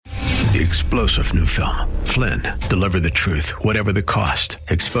The explosive new film, Flynn, deliver the truth, whatever the cost,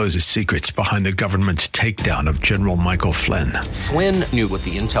 exposes secrets behind the government's takedown of General Michael Flynn. Flynn knew what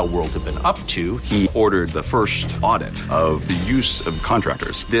the intel world had been up to. He ordered the first audit of the use of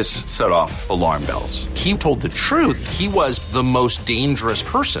contractors. This set off alarm bells. He told the truth. He was the most dangerous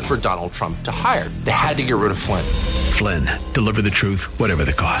person for Donald Trump to hire. They had to get rid of Flynn. Flynn, deliver the truth, whatever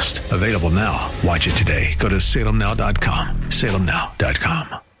the cost. Available now. Watch it today. Go to salemnow.com.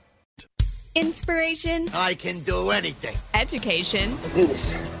 salemnow.com. Inspiration. I can do anything. Education. Let's do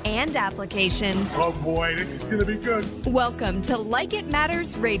this. And application. Oh boy, this is gonna be good. Welcome to Like It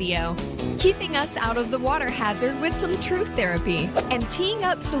Matters Radio. Keeping us out of the water hazard with some truth therapy. And teeing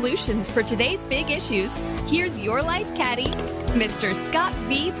up solutions for today's big issues. Here's your life caddy, Mr. Scott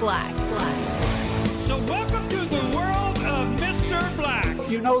V. Black. So welcome to the world of Mr. Black.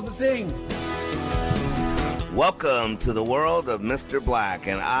 You know the thing. Welcome to the world of Mr. Black,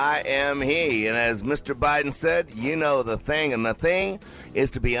 and I am he. And as Mr. Biden said, you know the thing, and the thing is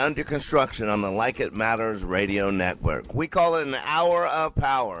to be under construction on the Like It Matters radio network. We call it an hour of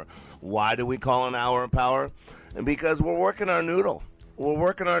power. Why do we call it an hour of power? Because we're working our noodle. We're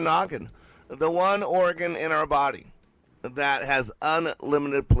working our noggin, the one organ in our body that has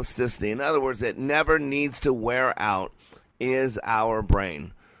unlimited plasticity. In other words, it never needs to wear out, is our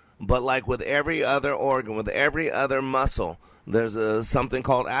brain. But like with every other organ, with every other muscle, there's something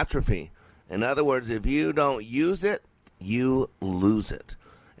called atrophy. In other words, if you don't use it, you lose it.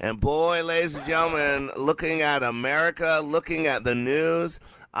 And boy, ladies and gentlemen, looking at America, looking at the news,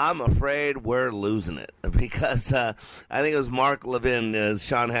 I'm afraid we're losing it. Because I think it was Mark Levin, as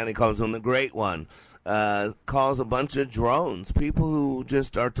Sean Hannity calls him, the great one, calls a bunch of drones, people who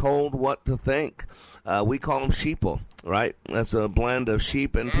just are told what to think. We call them sheeple, right? That's a blend of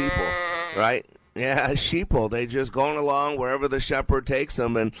sheep and people, right? Yeah, sheeple. They just going along wherever the shepherd takes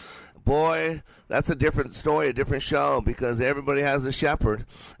them. And boy, that's a different story, a different show, because everybody has a shepherd.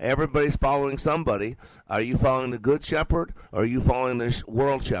 Everybody's following somebody. Are you following the good shepherd, or are you following the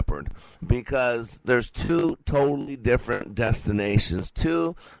world shepherd? Because there's two totally different destinations,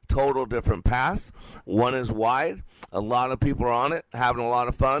 two total different paths. One is wide. A lot of people are on it, having a lot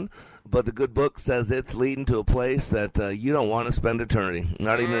of fun. But the good book says it's leading to a place that you don't want to spend eternity,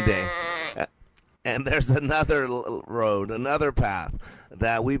 not even a day. And there's another road, another path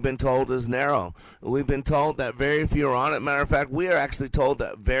that we've been told is narrow. We've been told that very few are on it. Matter of fact, we are actually told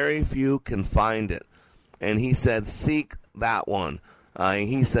that very few can find it. And he said, seek that one.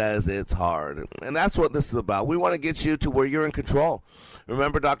 He says it's hard. And that's what this is about. We want to get you to where you're in control.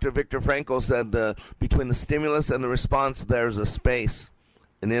 Remember, Dr. Viktor Frankl said between the stimulus and the response, there's a space.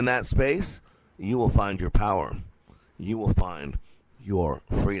 And in that space, you will find your power. You will find your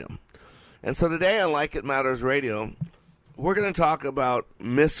freedom. And so today on Like It Matters Radio, we're going to talk about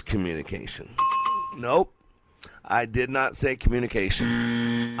miscommunication. Nope, I did not say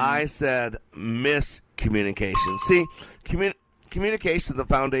communication. I said miscommunication. See, communication is the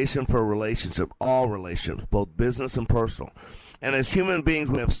foundation for a relationship, all relationships, both business and personal. And as human beings,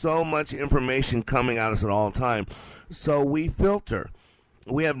 we have so much information coming at us at all time. So we filter.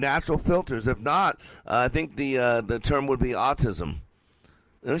 We have natural filters. If not, I think the term would be autism.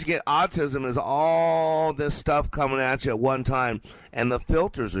 Let's get autism is all this stuff coming at you at one time, and the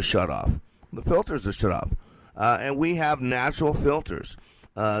filters are shut off. The filters are shut off. And we have natural filters,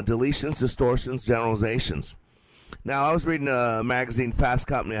 deletions, distortions, generalizations. Now, I was reading a magazine, Fast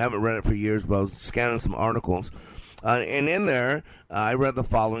Company. I haven't read it for years, but I was scanning some articles. And in there, I read the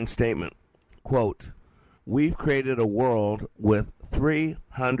following statement. Quote, we've created a world with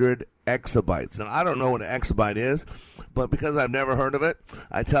 300 exabytes. Now, I don't know what an exabyte is, but because I've never heard of it,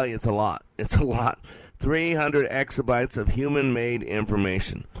 I tell you it's a lot. It's a lot. 300 exabytes of human-made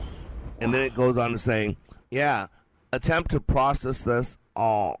information. And then it goes on to say, yeah, attempt to process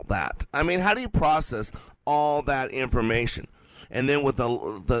all that. I mean, how do you process all that information? And then with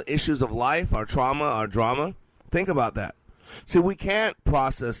the issues of life, our trauma, our drama, think about that. See, we can't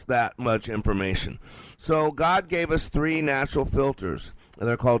process that much information. So God gave us three natural filters.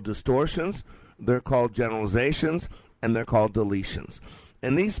 They're called distortions, they're called generalizations, and they're called deletions.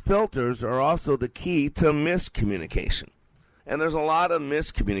 And these filters are also the key to miscommunication. And there's a lot of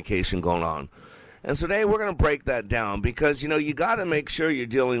miscommunication going on. And so today we're going to break that down because, you got to make sure you're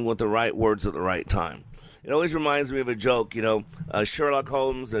dealing with the right words at the right time. It always reminds me of a joke, Sherlock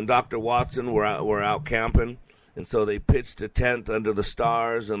Holmes and Dr. Watson were out camping. And so they pitched a tent under the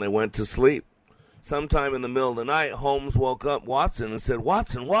stars, and they went to sleep. Sometime in the middle of the night, Holmes woke up Watson and said,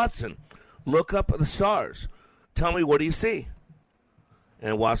 Watson, look up at the stars. Tell me, what do you see?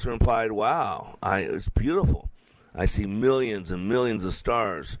 And Watson replied, wow, it's beautiful. I see millions and millions of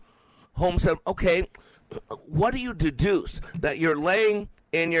stars. Holmes said, okay, what do you deduce? That you're laying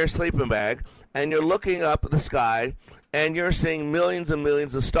in your sleeping bag and you're looking up at the sky and you're seeing millions and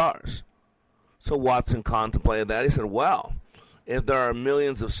millions of stars. So Watson contemplated that. He said, well, if there are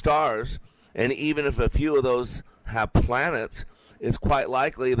millions of stars, and even if a few of those have planets, it's quite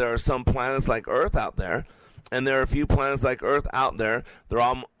likely there are some planets like Earth out there, and there are a few planets like Earth out there. There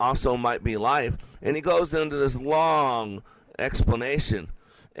also might be life. And he goes into this long explanation.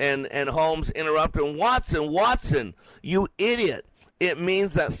 And Holmes interrupted him, Watson, you idiot. It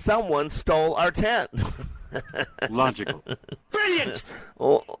means that someone stole our tent. Logical. Brilliant!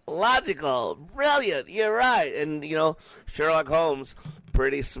 Logical. Brilliant. You're right. And, Sherlock Holmes,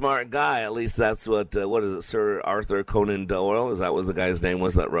 pretty smart guy. At least that's what is it, Sir Arthur Conan Doyle? Is that what the guy's name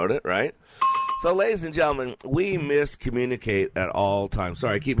was that wrote it, right? So, ladies and gentlemen, we miscommunicate at all times.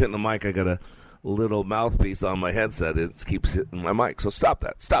 Sorry, I keep hitting the mic. I got a little mouthpiece on my headset. It keeps hitting my mic. So stop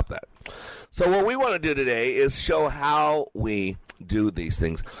that. So what we want to do today is show how we do these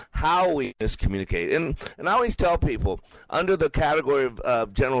things, how we miscommunicate. And I always tell people, under the category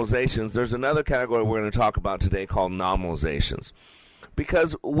of generalizations, there's another category we're going to talk about today called nominalizations.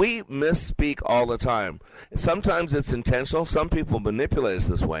 Because we misspeak all the time. Sometimes it's intentional. Some people manipulate us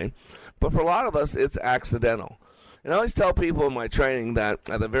this way. But for a lot of us, it's accidental. And I always tell people in my training that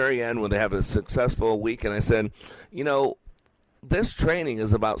at the very end when they have a successful week, and I said, this training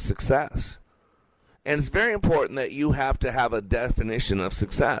is about success. And it's very important that you have to have a definition of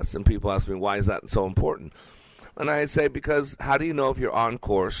success. And people ask me, why is that so important? And I say, because how do you know if you're on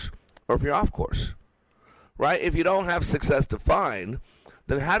course or if you're off course? Right? If you don't have success defined,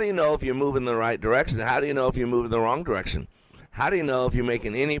 then how do you know if you're moving in the right direction? How do you know if you're moving in the wrong direction? How do you know if you're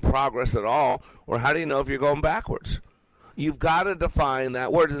making any progress at all? Or how do you know if you're going backwards? You've got to define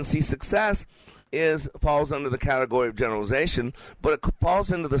that word. And see, success falls under the category of generalization, but it falls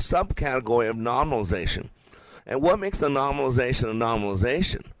into the subcategory of nominalization. And what makes a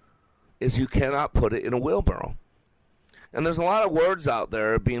nominalization is you cannot put it in a wheelbarrow. And there's a lot of words out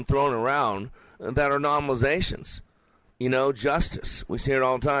there being thrown around that are nominalizations. Justice. We see it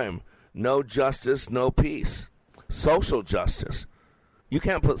all the time. No justice, no peace. Social justice. You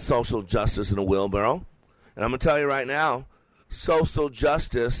can't put social justice in a wheelbarrow. And I'm going to tell you right now, social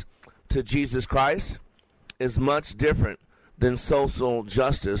justice to Jesus Christ is much different than social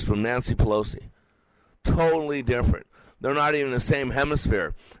justice from Nancy Pelosi. Totally different. They're not even in the same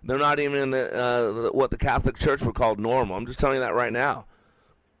hemisphere. They're not even in what the Catholic Church would call normal. I'm just telling you that right now.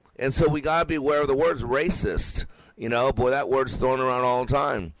 And so we got to be aware of the words racist. Boy, that word's thrown around all the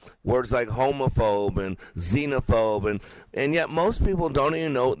time. Words like homophobe and xenophobe, and yet most people don't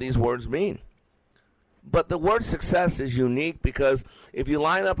even know what these words mean. But the word success is unique because if you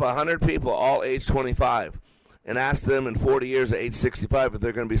line up 100 people, all age 25, and ask them in 40 years at age 65 if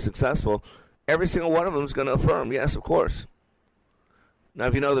they're going to be successful, every single one of them is going to affirm, yes, of course. Now,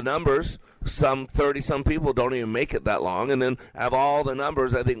 if you know the numbers, some 30-some people don't even make it that long. And then out of all the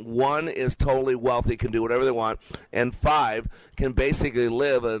numbers, I think 1 is totally wealthy, can do whatever they want, and 5 can basically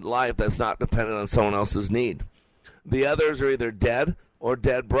live a life that's not dependent on someone else's need. The others are either dead or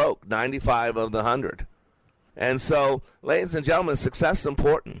dead broke, 95 of the 100. And so, ladies and gentlemen, success is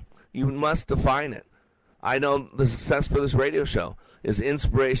important. You must define it. I know the success for this radio show is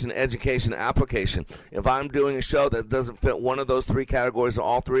inspiration, education, application. If I'm doing a show that doesn't fit one of those 3 categories or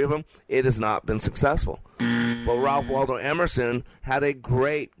all 3 of them, it has not been successful. But Ralph Waldo Emerson had a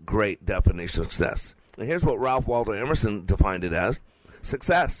great definition of success. And here's what Ralph Waldo Emerson defined it as.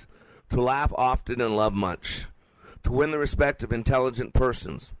 Success: to laugh often and love much, to win the respect of intelligent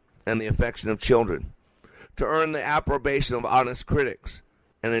persons and the affection of children, to earn the approbation of honest critics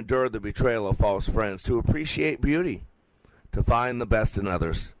and endure the betrayal of false friends, to appreciate beauty, to find the best in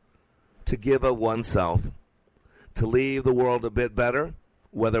others, to give of oneself, to leave the world a bit better,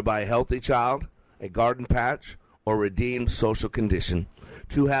 whether by a healthy child, a garden patch, or redeemed social condition,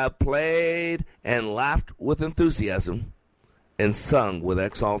 to have played and laughed with enthusiasm and sung with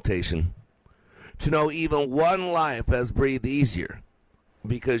exaltation, to know even one life has breathed easier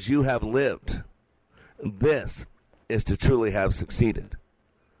because you have lived. This is to truly have succeeded.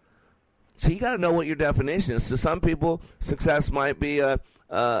 So you got to know what your definition is. To some people, success might be a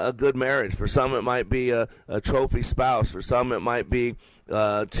good marriage. For some, it might be a trophy spouse. For some, it might be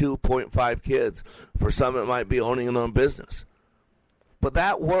 2.5 kids. For some, it might be owning their own business. But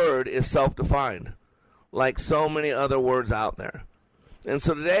that word is self-defined, like so many other words out there. And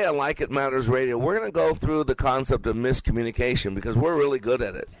so today on Like It Matters Radio, we're going to go through the concept of miscommunication because we're really good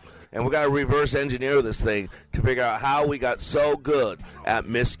at it. And we've got to reverse engineer this thing to figure out how we got so good at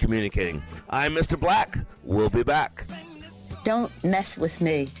miscommunicating. I'm Mr. Black. We'll be back. Don't mess with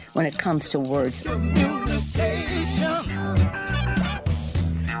me when it comes to words. Communication.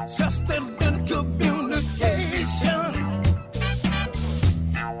 Just a little communication.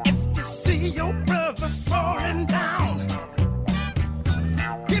 If you see your brother falling down,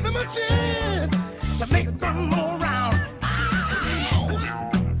 give him a chance to make one more round.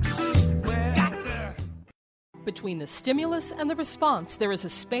 Between the stimulus and the response, there is a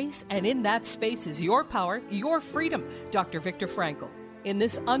space, and in that space is your power, your freedom. Dr. Viktor Frankl. In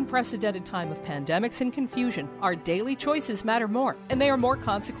this unprecedented time of pandemics and confusion, our daily choices matter more, and they are more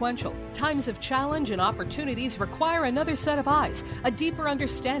consequential. Times of challenge and opportunities require another set of eyes, a deeper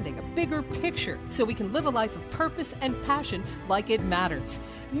understanding, a bigger picture, so we can live a life of purpose and passion like it matters.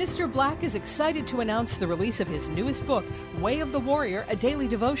 Mr. Black is excited to announce the release of his newest book, Way of the Warrior, a daily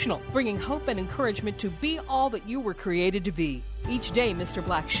devotional, bringing hope and encouragement to be all that you were created to be. Each day, Mr.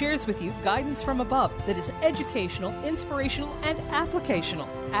 Black shares with you guidance from above that is educational, inspirational, and applicational.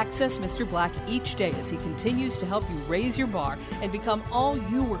 Access Mr. Black each day as he continues to help you raise your bar and become all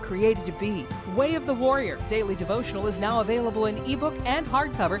you were created to be. Way of the Warrior Daily Devotional is now available in ebook and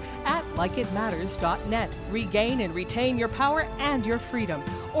hardcover at likeitmatters.net. Regain and retain your power and your freedom.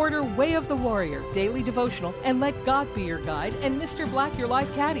 Order Way of the Warrior Daily Devotional and let God be your guide and Mr. Black your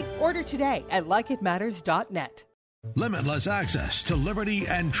life caddy. Order today at likeitmatters.net. Limitless access to liberty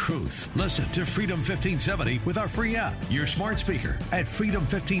and truth. Listen to Freedom 1570 with our free app, your smart speaker at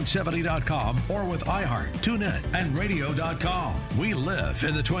freedom1570.com or with iHeart, TuneIn, and radio.com. We live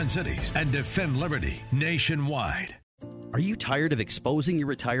in the Twin Cities and defend liberty nationwide. Are you tired of exposing your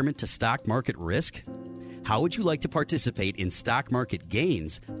retirement to stock market risk? How would you like to participate in stock market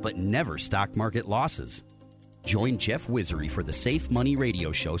gains but never stock market losses? Join Jeff Wizzery for the Safe Money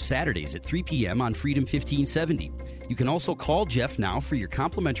Radio Show Saturdays at 3 p.m. on Freedom 1570. You can also call Jeff now for your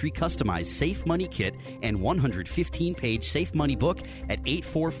complimentary customized Safe Money Kit and 115-page Safe Money book at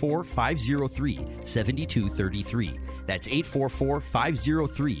 844-503-7233. That's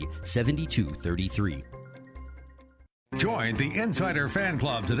 844-503-7233. Join the Insider Fan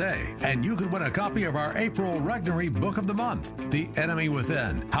Club today, and you could win a copy of our April Regnery Book of the Month, The Enemy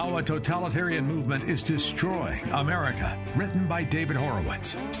Within, How a Totalitarian Movement is Destroying America, written by David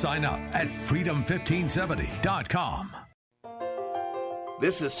Horowitz. Sign up at freedom1570.com.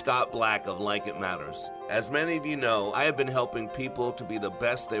 This is Scott Black of Like It Matters. As many of you know, I have been helping people to be the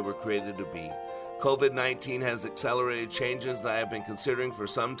best they were created to be. COVID-19 has accelerated changes that I have been considering for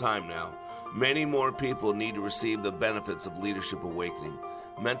some time now. Many more people need to receive the benefits of Leadership Awakening.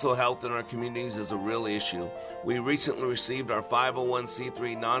 Mental health in our communities is a real issue. We recently received our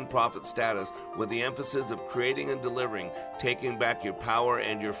 501c3 nonprofit status with the emphasis of creating and delivering, taking back your power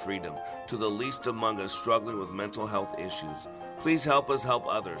and your freedom to the least among us struggling with mental health issues. Please help us help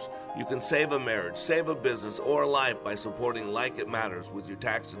others. You can save a marriage, save a business, or a life by supporting Like It Matters with your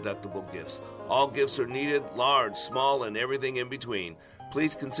tax-deductible gifts. All gifts are needed, large, small, and everything in between.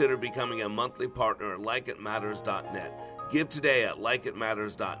 Please consider becoming a monthly partner at likeitmatters.net. Give today at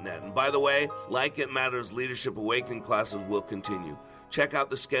likeitmatters.net. And by the way, Like It Matters Leadership Awakening classes will continue. Check out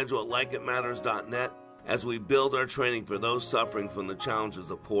the schedule at likeitmatters.net as we build our training for those suffering from the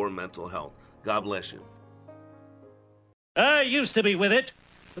challenges of poor mental health. God bless you. I used to be with it,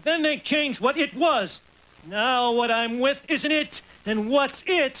 but then they changed what it was. Now what I'm with isn't it, and what's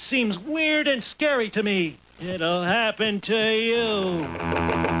it seems weird and scary to me. It'll happen to you.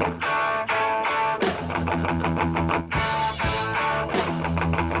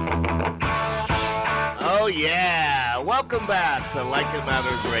 Oh, yeah. Welcome back to Like It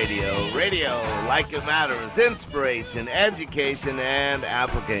Matters Radio. Radio, like it matters. Inspiration, education, and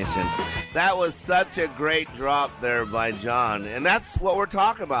application. That was such a great drop there by John. And that's what we're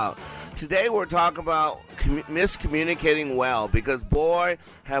talking about. Today we're talking about miscommunicating well, because, boy,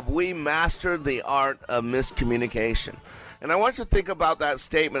 have we mastered the art of miscommunication. And I want you to think about that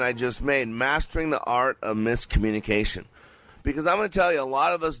statement I just made, mastering the art of miscommunication. Because I'm going to tell you, a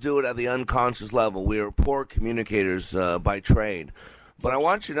lot of us do it at the unconscious level. We are poor communicators by trade. But I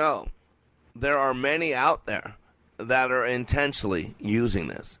want you to know, there are many out there that are intentionally using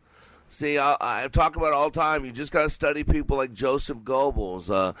this. See, I talk about it all the time. You just got to study people like Joseph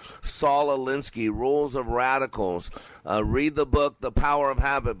Goebbels, Saul Alinsky, Rules of Radicals. Read the book, The Power of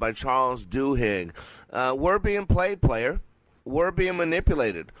Habit by Charles Duhigg. We're being played, player. We're being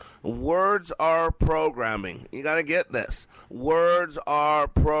manipulated. Words are programming. You got to get this. Words are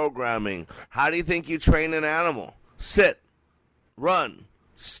programming. How do you think you train an animal? Sit, run,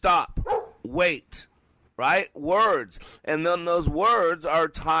 stop, wait. Right? Words. And then those words are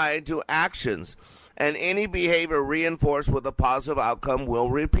tied to actions. And any behavior reinforced with a positive outcome will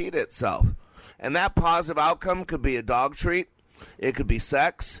repeat itself. And that positive outcome could be a dog treat. It could be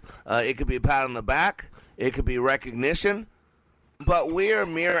sex. It could be a pat on the back. It could be recognition. But we are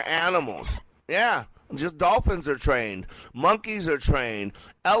mere animals. Yeah, just dolphins are trained. Monkeys are trained.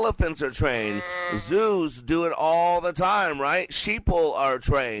 Elephants are trained. Zoos do it all the time, right? Sheeple are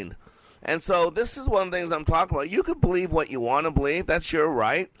trained. And so this is one of the things I'm talking about. You can believe what you want to believe. That's your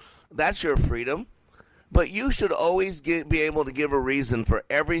right. That's your freedom. But you should always be able to give a reason for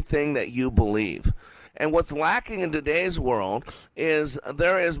everything that you believe. And what's lacking in today's world is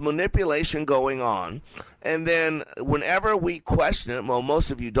there is manipulation going on. And then whenever we question it, well,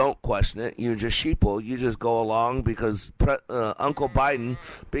 most of you don't question it. You're just sheeple. You just go along because Uncle Biden,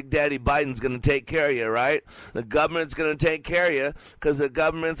 Big Daddy Biden's going to take care of you, right? The government's going to take care of you because the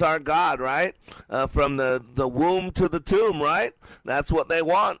government's our God, right? From the womb to the tomb, right? That's what they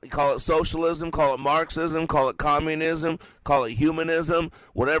want. You call it socialism, call it Marxism, call it communism, call it humanism,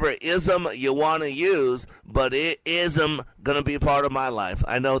 whatever ism you want to use, but it ism going to be part of my life.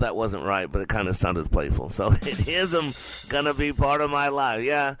 I know that wasn't right, but it kind of sounded playful. So it ism going to be part of my life.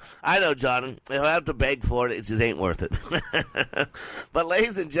 Yeah, I know, John. If I have to beg for it, it just ain't worth it. But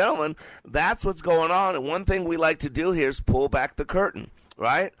ladies and gentlemen, that's what's going on. And one thing we like to do here is pull back the curtain,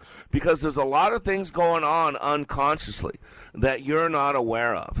 right? Because there's a lot of things going on unconsciously that you're not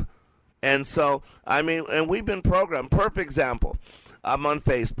aware of. And so, I mean, and we've been programmed. Perfect example. I'm on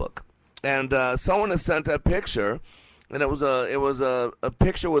Facebook. And someone has sent a picture, and it was a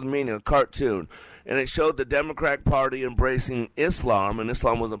picture with meaning, a cartoon, and it showed the Democratic Party embracing Islam, and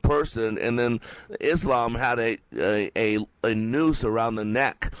Islam was a person, and then Islam had a noose around the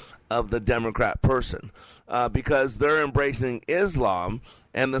neck of the Democrat person because they're embracing Islam,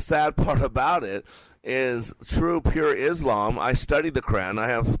 and the sad part about it is true, pure Islam. I study the Quran. I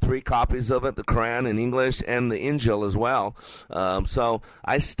have 3 copies of it, the Quran in English and the Injil as well. So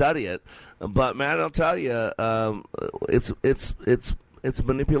I study it. But man, I'll tell you, it's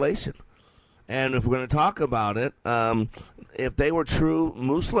manipulation. And if we're going to talk about it, if they were true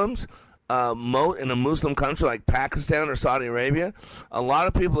Muslims, in a Muslim country like Pakistan or Saudi Arabia, a lot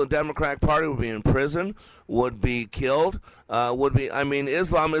of people in the Democratic Party would be in prison, would be killed,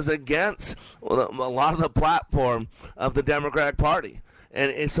 Islam is against a lot of the platform of the Democratic Party.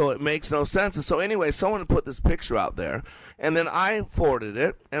 And so it makes no sense. And so anyway, someone put this picture out there, and then I forwarded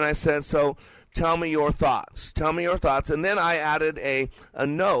it, and I said, so tell me your thoughts. Tell me your thoughts. And then I added a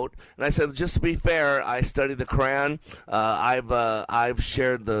note, and I said, just to be fair, I study the Quran. I've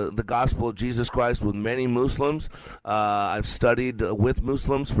shared the gospel of Jesus Christ with many Muslims. I've studied with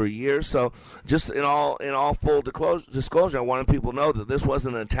Muslims for years. So just in all full disclosure, I wanted people to know that this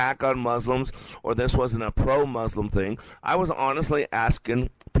wasn't an attack on Muslims or this wasn't a pro-Muslim thing. I was honestly asking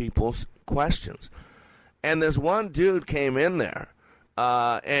people's questions. And this one dude came in there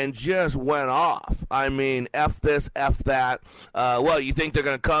and just went off. I mean, F this, F that. Well, you think they're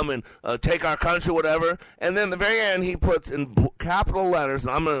going to come and take our country, whatever. And then at the very end, he puts in capital letters,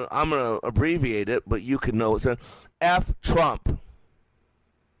 and I'm gonna abbreviate it, but you can know it. Said F Trump.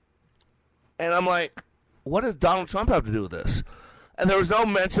 And I'm like, what does Donald Trump have to do with this? And there was no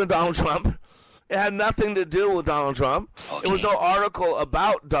mention of Donald Trump. It had nothing to do with Donald Trump. Okay. It was no article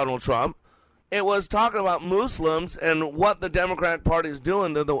about Donald Trump. It was talking about Muslims and what the Democratic Party is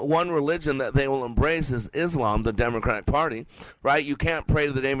doing. They're the one religion that they will embrace is Islam, the Democratic Party, right? You can't pray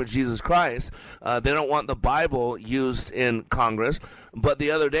to the name of Jesus Christ. They don't want the Bible used in Congress. But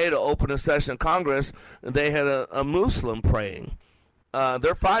the other day, to open a session of Congress, they had a Muslim praying.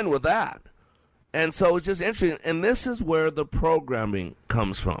 They're fine with that. And so it's just interesting. And this is where the programming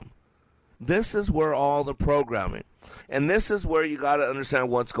comes from. This is where all the programming. And this is where you got to understand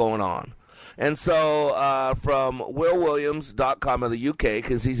what's going on. And so from willwilliams.com of the UK,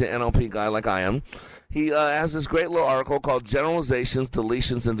 because he's an NLP guy like I am, he has this great little article called Generalizations,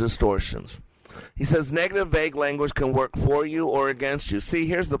 Deletions, and Distortions. He says negative, vague language can work for you or against you. See,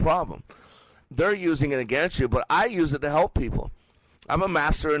 here's the problem. They're using it against you, but I use it to help people. I'm a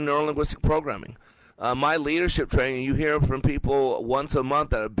master in neurolinguistic programming. My leadership training, you hear from people once a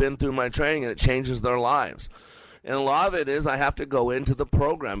month that have been through my training, and it changes their lives. And a lot of it is I have to go into the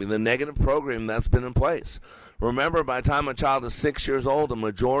programming, the negative programming that's been in place. Remember, by the time a child is 6 years old, the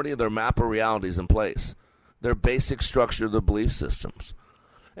majority of their map of reality is in place, their basic structure of the belief systems.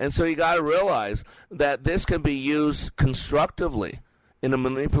 And so you got to realize that this can be used constructively in a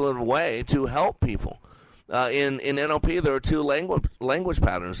manipulative way to help people. In NLP, there are 2 language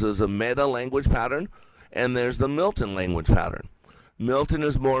patterns. There's a meta-language pattern, and there's the Milton language pattern. Milton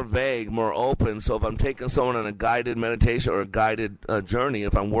is more vague, more open, so if I'm taking someone on a guided meditation or a guided journey,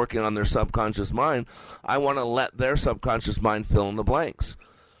 if I'm working on their subconscious mind, I want to let their subconscious mind fill in the blanks.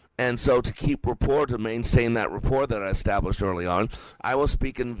 And so to keep rapport, to maintain that rapport that I established early on, I will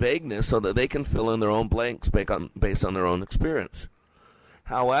speak in vagueness so that they can fill in their own blanks based on their own experience.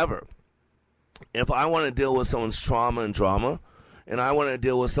 However, if I want to deal with someone's trauma and drama, and I want to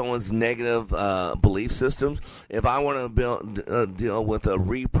deal with someone's negative belief systems, if I want to deal with a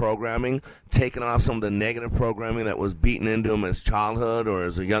reprogramming, taking off some of the negative programming that was beaten into them as childhood or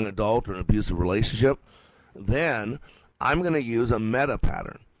as a young adult or an abusive relationship, then I'm going to use a meta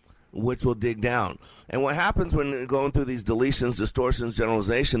pattern, which will dig down. And what happens when you're going through these deletions, distortions,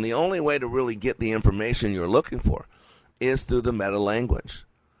 generalization, the only way to really get the information you're looking for is through the meta language.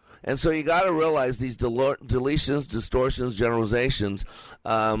 And so you got to realize these deletions, distortions, generalizations,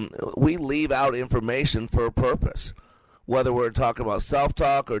 we leave out information for a purpose. Whether we're talking about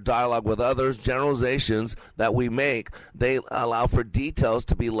self-talk or dialogue with others, generalizations that we make, they allow for details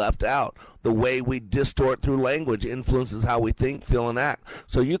to be left out. The way we distort through language influences how we think, feel, and act.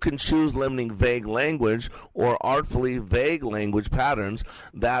 So you can choose limiting vague language or artfully vague language patterns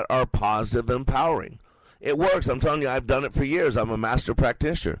that are positive and empowering. It works. I'm telling you, I've done it for years. I'm a master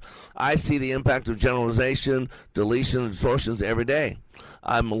practitioner. I see the impact of generalization, deletion, and distortions every day.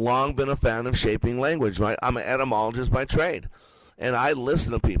 I've long been a fan of shaping language, right? I'm an etymologist by trade, and I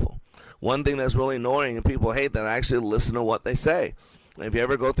listen to people. One thing that's really annoying, and people hate that, I actually listen to what they say. If you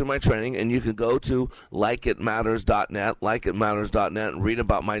ever go through my training, and you can go to likeitmatters.net, and read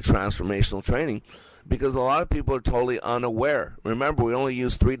about my transformational training, because a lot of people are totally unaware. Remember, we only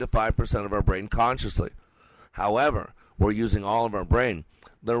use 3 to 5% of our brain consciously. However, we're using all of our brain.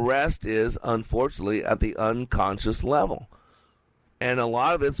 The rest is, unfortunately, at the unconscious level. And a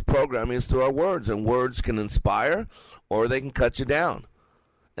lot of its programming is through our words, and words can inspire or they can cut you down.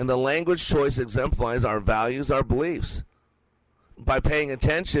 And the language choice exemplifies our values, our beliefs. By paying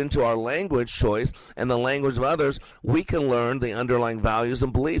attention to our language choice and the language of others, we can learn the underlying values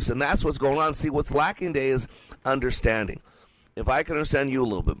and beliefs. And that's what's going on. See, what's lacking today is understanding. If I can understand you a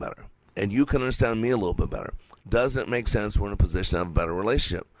little bit better, and you can understand me a little bit better, doesn't make sense we're in a position to have a better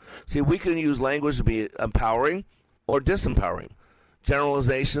relationship. See, we can use language to be empowering or disempowering.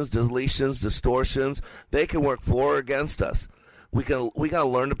 Generalizations, deletions, distortions, they can work for or against us. We got to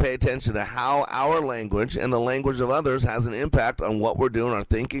learn to pay attention to how our language and the language of others has an impact on what we're doing, our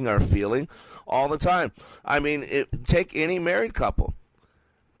thinking, our feeling, all the time. I mean, take any married couple.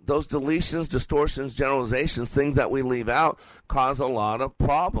 Those deletions, distortions, generalizations, things that we leave out cause a lot of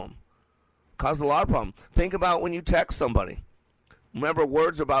problem. Think about when you text somebody. Remember,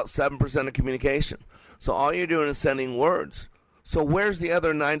 words are about 7% of communication. So all you're doing is sending words. So where's the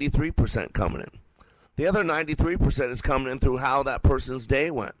other 93% coming in? The other 93% is coming in through how that person's day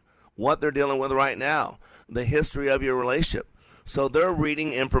went, what they're dealing with right now, the history of your relationship. So they're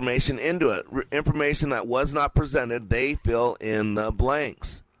reading information into it. Information that was not presented, they fill in the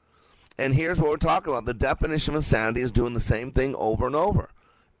blanks. And here's what we're talking about. The definition of insanity is doing the same thing over and over.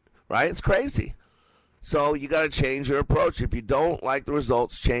 Right? It's crazy. So you got to change your approach. If you don't like the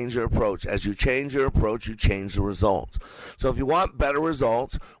results, change your approach. As you change your approach, you change the results. So if you want better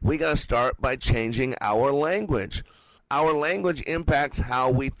results, we got to start by changing our language. Our language impacts how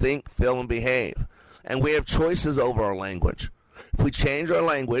we think, feel, and behave. And we have choices over our language. If we change our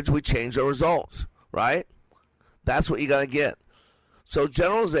language, we change our results. Right? That's what you got to get. So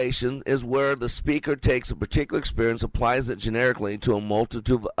generalization is where the speaker takes a particular experience, applies it generically to a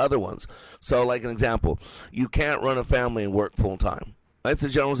multitude of other ones. So like an example, you can't run a family and work full time. That's a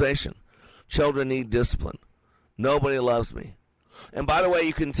generalization. Children need discipline. Nobody loves me. And by the way,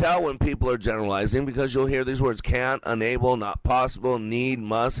 you can tell when people are generalizing because you'll hear these words: can't, unable, not possible, need,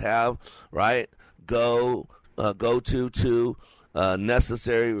 must, have, right? Go to,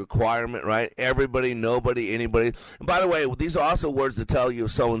 necessary, requirement, right? Everybody, nobody, anybody. And by the way, these are also words that tell you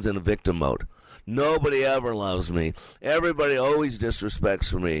if someone's in a victim mode. Nobody ever loves me. Everybody always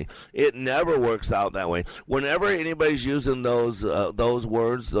disrespects me. It never works out that way. Whenever anybody's using those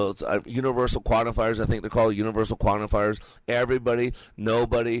words, those universal quantifiers, I think they're called universal quantifiers. Everybody,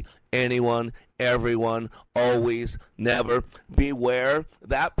 nobody, anyone, everyone, always, never. Beware,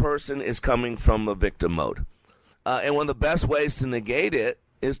 that person is coming from a victim mode. And one of the best ways to negate it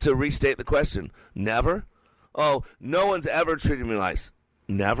is to restate the question. Never? Oh, no one's ever treated me nice.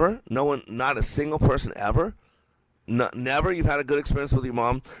 Never? No one, not a single person ever? Never you've had a good experience with your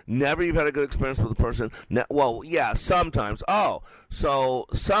mom? Never you've had a good experience with a person? Well, yeah, sometimes. Oh, so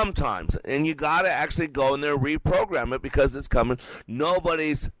sometimes. And you got to actually go in there and reprogram it because it's coming.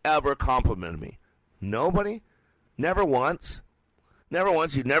 Nobody's ever complimented me. Nobody? Never once. Never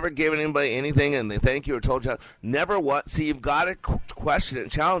once. You've never given anybody anything and they thank you or told you. Never once. See, you've got to question it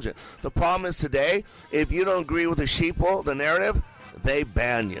and challenge it. The problem is today, if you don't agree with the sheeple, the narrative, they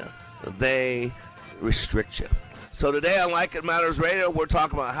ban you. They restrict you. So today on Like It Matters Radio, we're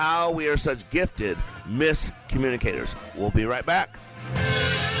talking about how we are such gifted miscommunicators. We'll be right back.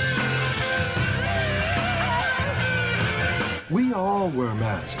 We all wear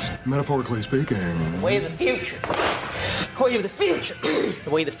masks, metaphorically speaking. The way of the future. The way of the future. The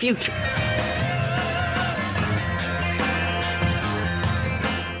way of the future.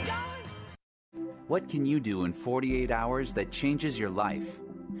 What can you do in 48 hours that changes your life?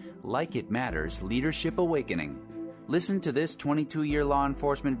 Like It Matters Leadership Awakening. Listen to this 22-year law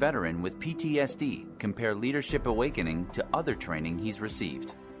enforcement veteran with PTSD compare Leadership Awakening to other training he's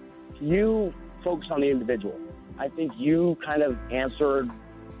received. You focus on the individual. I think you kind of answered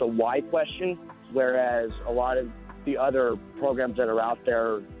the why question, whereas a lot of the other programs that are out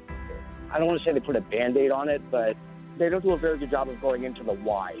there, I don't want to say they put a Band-Aid on it, but they don't do a very good job of going into the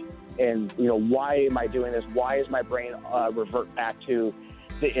why. And, why am I doing this? Why is my brain revert back to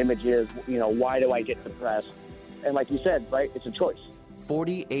the images? Why do I get depressed? And like you said, right, it's a choice.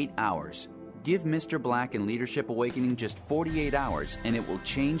 48 hours. Give Mr. Black and Leadership Awakening just 48 hours, and it will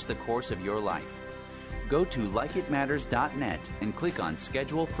change the course of your life. Go to likeitmatters.net and click on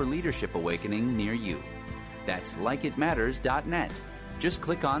Schedule for Leadership Awakening near you. That's likeitmatters.net. Just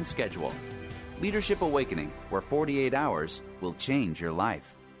click on Schedule. Leadership Awakening, where 48 hours will change your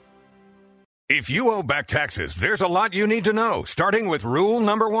life. If you owe back taxes, there's a lot you need to know, starting with rule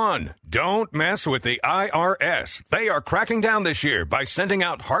number 1. Don't mess with the IRS. They are cracking down this year by sending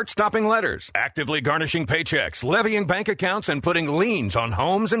out heart-stopping letters, actively garnishing paychecks, levying bank accounts, and putting liens on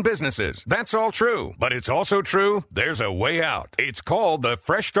homes and businesses. That's all true, but it's also true there's a way out. It's called the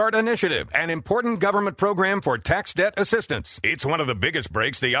Fresh Start Initiative, an important government program for tax debt assistance. It's one of the biggest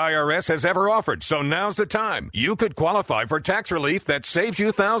breaks the IRS has ever offered, so now's the time. You could qualify for tax relief that saves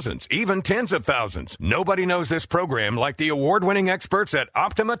you thousands, even tens of thousands. Nobody knows this program like the award-winning experts at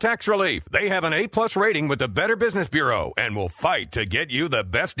Optima Tax Relief. They have an A+ rating with the Better Business Bureau and will fight to get you the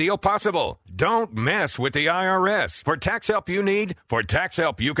best deal possible. Don't mess with the IRS. For tax help you need, for tax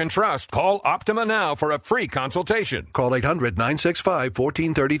help you can trust, call Optima now for a free consultation. Call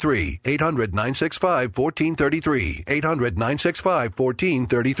 800-965-1433. 800-965-1433.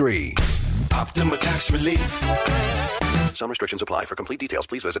 800-965-1433. Optima Tax Relief. Some restrictions apply. For complete details,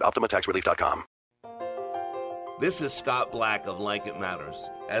 please visit OptimaTaxRelief.com. This is Scott Black of Like It Matters.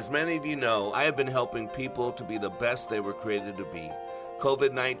 As many of you know, I have been helping people to be the best they were created to be.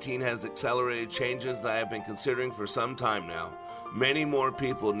 COVID-19 has accelerated changes that I have been considering for some time now. Many more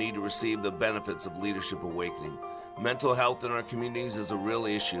people need to receive the benefits of Leadership Awakening. Mental health in our communities is a real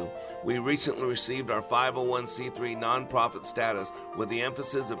issue. We recently received our 501c3 nonprofit status with the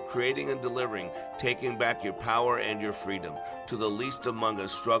emphasis of creating and delivering, taking back your power and your freedom to the least among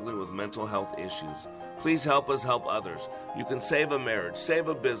us struggling with mental health issues. Please help us help others. You can save a marriage, save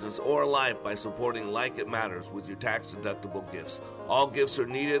a business, or a life by supporting Like It Matters with your tax-deductible gifts. All gifts are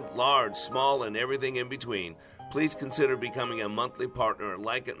needed, large, small, and everything in between. Please consider becoming a monthly partner at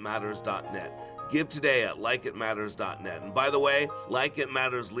likeitmatters.net. Give today at likeitmatters.net. And by the way, Like It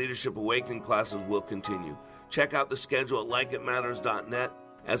Matters Leadership Awakening classes will continue. Check out the schedule at likeitmatters.net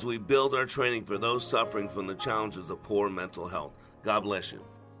as we build our training for those suffering from the challenges of poor mental health. God bless you.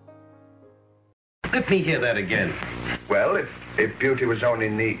 Let me hear that again. Well, if beauty was only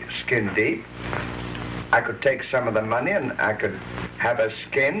knee skin deep, I could take some of the money and I could have her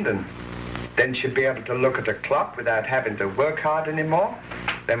skinned, and then she'd be able to look at a clock without having to work hard anymore.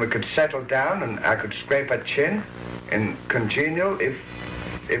 Then we could settle down and I could scrape her chin and congenial if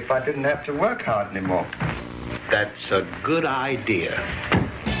I didn't have to work hard anymore. That's a good idea.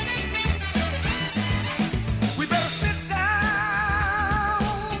 We better sit down,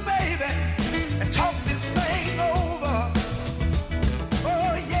 baby, and talk this thing over.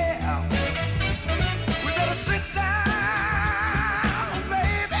 Oh, yeah. We better sit down,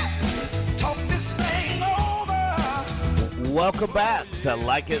 baby, talk this thing over. Welcome back to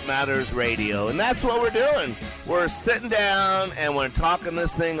Like It Matters Radio, and that's what we're doing. We're sitting down and we're talking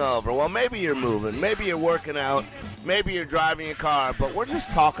this thing over. Well, maybe you're moving, maybe you're working out, maybe you're driving your car, but we're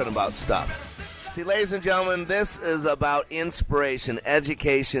just talking about stuff. See, ladies and gentlemen, this is about inspiration,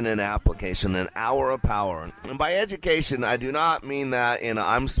 education, and application, an hour of power. And by education, I do not mean that in a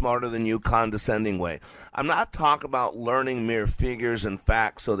I'm smarter than you condescending way. I'm not talking about learning mere figures and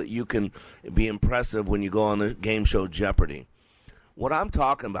facts so that you can be impressive when you go on the game show Jeopardy. What I'm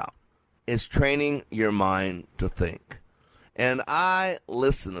talking about is training your mind to think. And I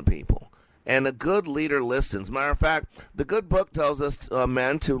listen to people. And a good leader listens. Matter of fact, the good book tells us,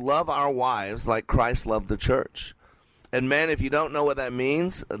 men, to love our wives like Christ loved the church. And men, if you don't know what that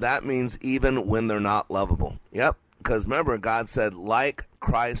means even when they're not lovable. Yep, because remember, God said, like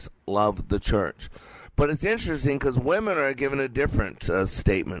Christ loved the church. But it's interesting because women are given a different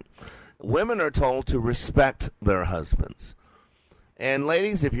statement. Women are told to respect their husbands. And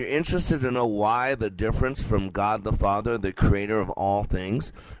ladies, if you're interested to know why the difference from God the Father, the creator of all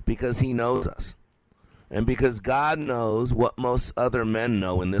things, because he knows us. And because God knows what most other men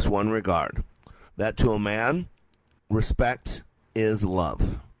know in this one regard, that to a man, respect is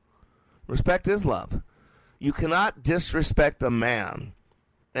love. Respect is love. You cannot disrespect a man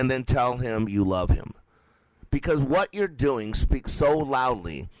and then tell him you love him. Because what you're doing speaks so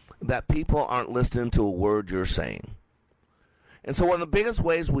loudly that people aren't listening to a word you're saying. And so one of the biggest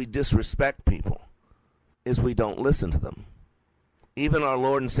ways we disrespect people is we don't listen to them. Even our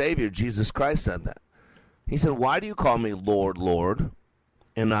Lord and Savior, Jesus Christ, said that. He said, why do you call me Lord, Lord,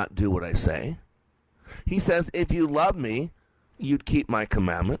 and not do what I say? He says, if you love me, you'd keep my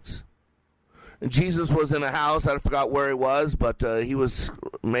commandments. And Jesus was in a house, I forgot where he was, but he was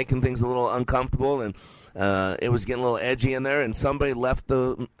making things a little uncomfortable, and it was getting a little edgy in there, and somebody left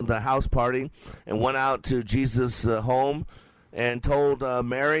the house party and went out to Jesus' home and told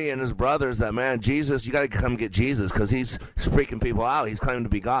Mary and his brothers that, man, Jesus, you got to come get Jesus because he's freaking people out. He's claiming to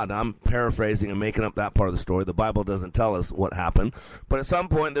be God. Now, I'm paraphrasing and making up that part of the story. The Bible doesn't tell us what happened. But at some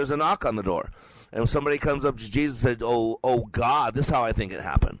point, there's a knock on the door. And somebody comes up to Jesus and says, oh, God, this is how I think it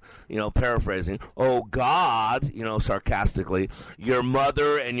happened. Paraphrasing. Oh, God, sarcastically, your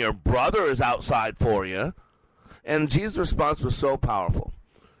mother and your brother is outside for you. And Jesus' response was so powerful.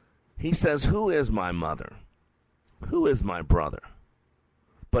 He says, who is my mother? Who is my brother?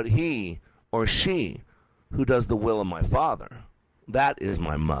 But he or she who does the will of my Father, that is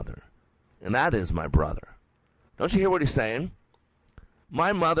my mother, and that is my brother. Don't you hear what he's saying?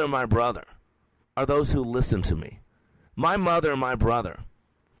 My mother and my brother are those who listen to me. My mother and my brother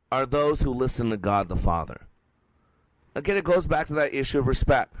are those who listen to God the Father. Again, it goes back to that issue of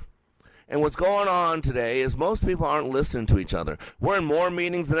respect. And what's going on today is most people aren't listening to each other. We're in more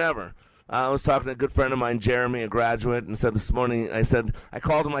meetings than ever. I was talking to a good friend of mine, Jeremy, a graduate, and said this morning, I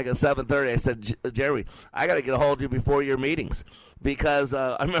called him like at 7:30. I said, Jeremy, I got to get a hold of you before your meetings. Because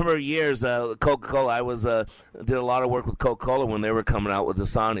I remember years, Coca-Cola, I did a lot of work with Coca-Cola when they were coming out with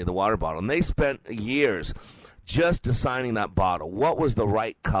Dasani, the water bottle. And they spent years just designing that bottle. What was the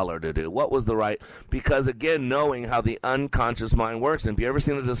right color to do? What was the right, because again, knowing how the unconscious mind works. And if you ever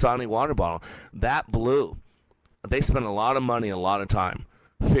seen a Dasani water bottle, that blue, they spent a lot of money, a lot of time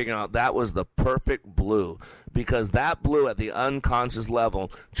figuring out that was the perfect blue, because that blue at the unconscious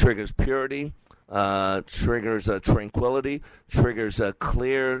level triggers purity, triggers tranquility, triggers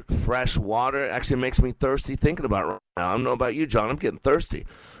clear, fresh water. It actually makes me thirsty thinking about it right now. I don't know about you, John. I'm getting thirsty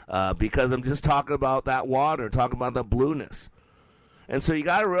because I'm just talking about that water, talking about the blueness. And so you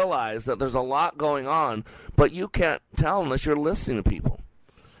got to realize that there's a lot going on, but you can't tell unless you're listening to people.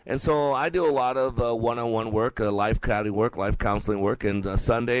 And so I do a lot of one-on-one work, life caddy work, life counseling work. And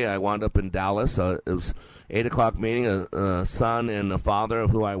Sunday I wound up in Dallas. It was 8 o'clock meeting, a son and a father of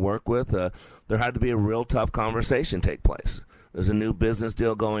who I work with. There had to be a real tough conversation take place. There's a new business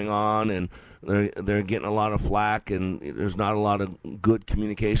deal going on, and they're getting a lot of flack, and there's not a lot of good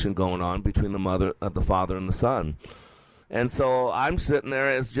communication going on between the father and the son. And so I'm sitting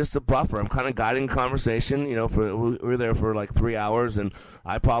there as just a buffer. I'm kind of guiding the conversation. We were there for like 3 hours, and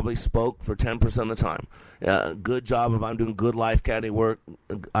I probably spoke for 10% of the time. Good job if I'm doing good life caddy work.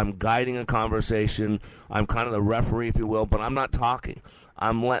 I'm guiding a conversation. I'm kind of the referee, if you will, but I'm not talking.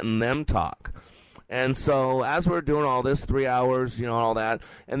 I'm letting them talk. And so as we're doing all this, 3 hours, all that,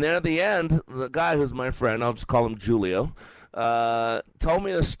 and then at the end, the guy who's my friend, I'll just call him Julio, told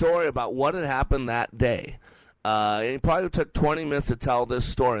me a story about what had happened that day. And he probably took 20 minutes to tell this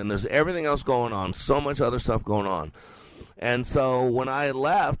story, and there's everything else going on, so much other stuff going on. And so when I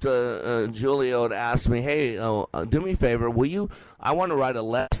left, Julio had asked me, hey, do me a favor, I want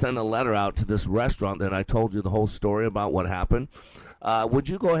to send a letter out to this restaurant that I told you the whole story about what happened. Would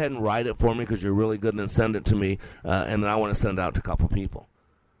you go ahead and write it for me because you're really good, and then send it to me, and then I want to send it out to a couple people.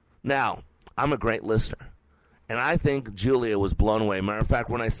 Now, I'm a great listener. And I think Julia was blown away. Matter of fact,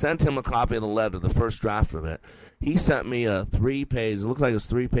 when I sent him a copy of the letter, the first draft of it, he sent me a 3-page, it looks like it was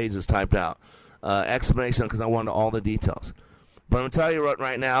 3 pages typed out, explanation because I wanted all the details. But I'm going to tell you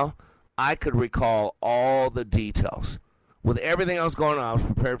right now, I could recall all the details. With everything else going on, I was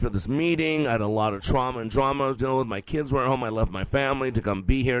prepared for this meeting. I had a lot of trauma and drama I was dealing with. My kids weren't home. I left my family to come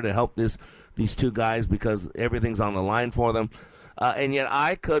be here to help these two guys because everything's on the line for them. And yet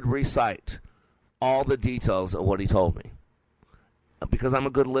I could recite all the details of what he told me because I'm a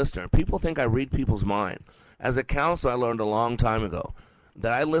good listener. People think I read people's mind. As a counselor, I learned a long time ago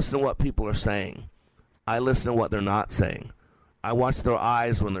that I listen to what people are saying. I listen to what they're not saying. I watch their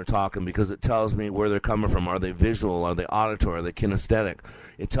eyes when they're talking because it tells me where they're coming from. Are they visual? Are they auditory? Are they kinesthetic?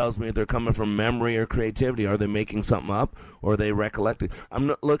 It tells me if they're coming from memory or creativity. Are they making something up or are they recollecting? I'm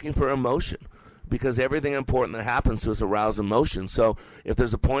not looking for emotion because everything important that happens to us arouses emotion. So if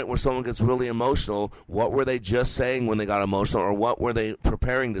there's a point where someone gets really emotional, what were they just saying when they got emotional, or what were they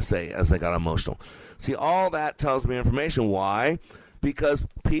preparing to say as they got emotional? See, all that tells me information. Why? Because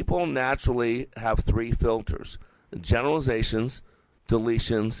people naturally have three filters: generalizations,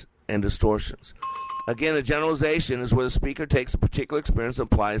 deletions, and distortions. Again, a generalization is where the speaker takes a particular experience and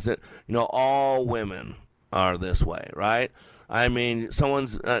applies it. All women are this way, right? I mean,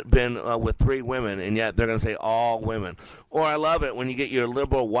 someone's been with 3 women, and yet they're going to say all women. Or I love it when you get your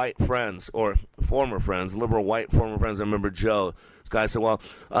liberal white friends, or former friends, liberal white former friends. I remember Joe. This guy said, well,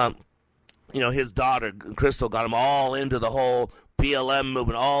 his daughter, Crystal, got him all into the whole BLM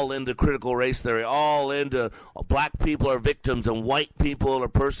movement, all into critical race theory, all into black people are victims and white people are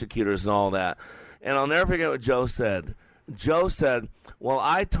persecutors and all that. And I'll never forget what Joe said. Joe said, well,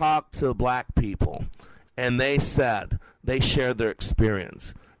 I talked to black people, and they said they shared their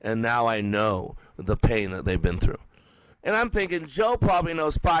experience, and now I know the pain that they've been through. And I'm thinking, Joe probably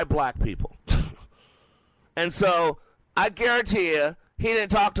knows 5 black people. And so I guarantee you he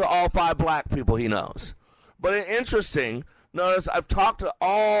didn't talk to all 5 black people he knows. But interesting, notice I've talked to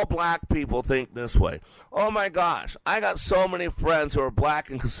all black people think this way. Oh my gosh, I got so many friends who are black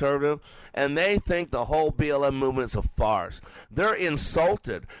and conservative, and they think the whole BLM movement is a farce. They're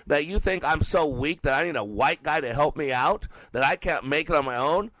insulted that you think I'm so weak that I need a white guy to help me out, that I can't make it on my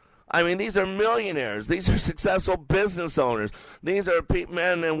own. I mean, these are millionaires. These are successful business owners. These are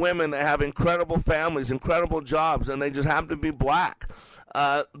men and women that have incredible families, incredible jobs, and they just happen to be black.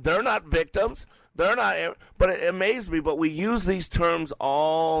 They're not victims. They're not, but it amazed me, but we use these terms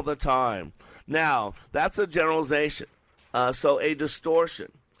all the time. Now, that's a generalization. So a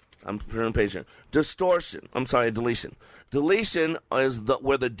distortion. I'm turning page here. Deletion. Deletion is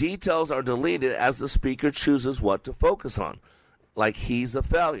where the details are deleted as the speaker chooses what to focus on. Like, he's a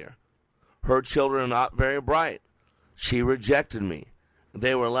failure. Her children are not very bright. She rejected me.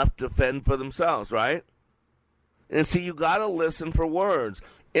 They were left to fend for themselves, right? And see, you got to listen for words.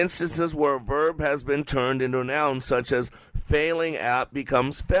 Instances where a verb has been turned into a noun, such as failing at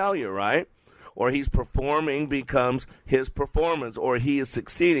becomes failure, right? Or he's performing becomes his performance, or he is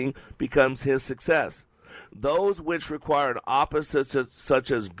succeeding becomes his success. Those which required opposites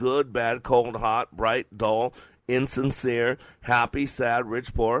such as good, bad, cold, hot, bright, dull, insincere, happy, sad,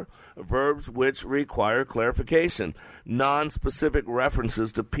 rich, poor, verbs which require clarification, non-specific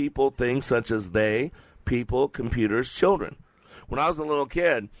references to people, things such as they, people, computers, children. When I was a little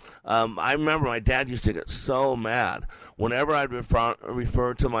kid, I remember my dad used to get so mad whenever I'd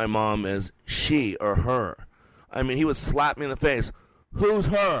refer to my mom as she or her. I mean, he would slap me in the face. Who's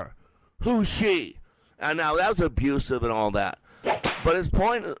her? Who's she? And now that was abusive and all that. But his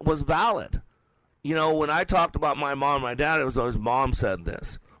point was valid. When I talked about my mom and my dad, it was always mom said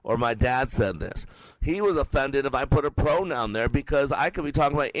this or my dad said this. He was offended if I put a pronoun there because I could be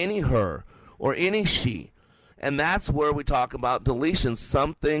talking about any her or any she. And that's where we talk about deletion,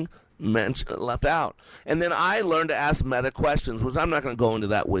 something left out. And then I learned to ask meta questions, which I'm not going to go into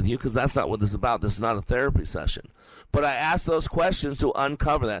that with you because that's not what this is about. This is not a therapy session. But I asked those questions to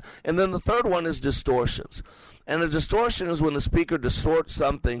uncover that. And then the third one is distortions. And a distortion is when the speaker distorts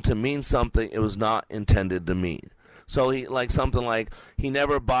something to mean something it was not intended to mean. So something like, he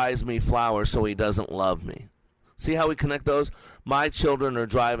never buys me flowers so he doesn't love me. See how we connect those? My children are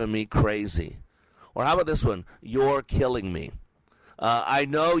driving me crazy. Or how about this one? You're killing me. I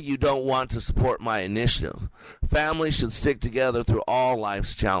know you don't want to support my initiative. Families should stick together through all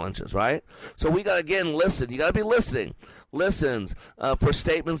life's challenges, right? So we got to, again, listen. You got to be listening. Listens for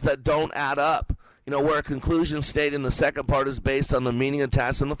statements that don't add up. Where a conclusion stated in the second part is based on the meaning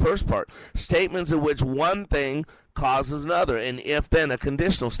attached in the first part. Statements in which one thing causes another, and if then a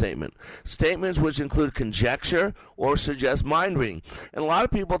conditional statement. Statements which include conjecture or suggest mind reading. And a lot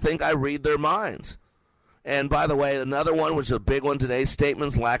of people think I read their minds. And by the way, another one, which is a big one today,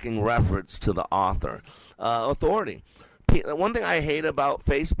 statements lacking reference to the author. Authority. One thing I hate about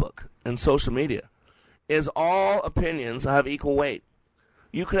Facebook and social media is all opinions have equal weight.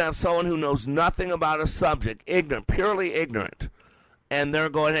 You could have someone who knows nothing about a subject, ignorant, purely ignorant, and they're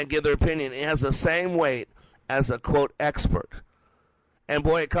going to give their opinion. It has the same weight as a, quote, expert. And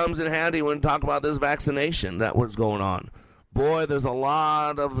boy, it comes in handy when we talk about this vaccination that was going on. Boy, there's a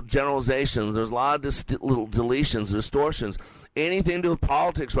lot of generalizations. There's a lot of deletions, distortions. anything to do with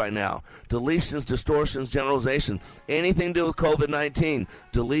politics right now, deletions, distortions, generalization, anything to do with COVID-19,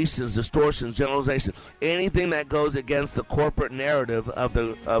 deletions, distortions, generalization, anything that goes against the corporate narrative of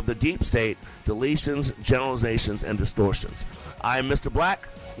the deep state, deletions, generalizations, and distortions. I am Mr. Black.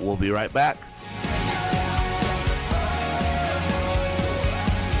 We'll be right back.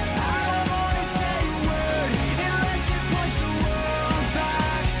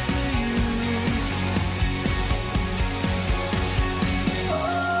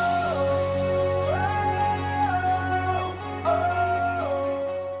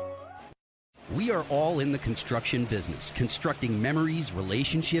 We are all in the construction business, constructing memories,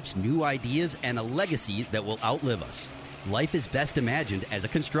 relationships, new ideas, and a legacy that will outlive us. Life is best imagined as a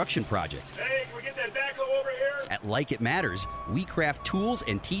construction project. Hey, can we get that backhoe over here? At Like It Matters, we craft tools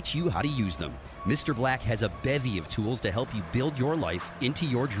and teach you how to use them. Mr. Black has a bevy of tools to help you build your life into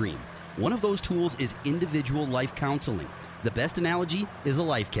your dream. One of those tools is individual life counseling. The best analogy is a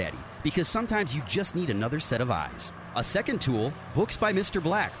life caddy, because sometimes you just need another set of eyes. A second tool, Books by Mr.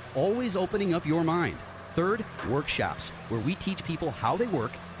 Black, always opening up your mind. Third, workshops, where we teach people how they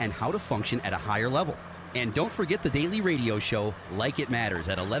work and how to function at a higher level. And don't forget the daily radio show, Like It Matters,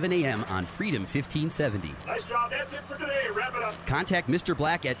 at 11 a.m. on Freedom 1570. Nice job. That's it for today. Wrap it up. Contact Mr.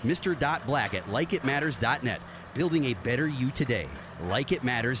 Black at mr.black at likeitmatters.net. Building a better you today.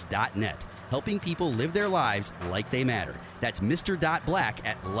 Likeitmatters.net. Helping people live their lives like they matter. That's Mr. Black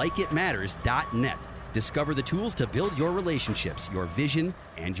at likeitmatters.net. Discover the tools to build your relationships, your vision,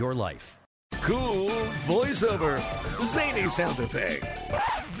 and your life. Cool voiceover. Zany sound effect.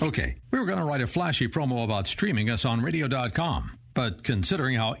 Okay, we were going to write a flashy promo about streaming us on radio.com. But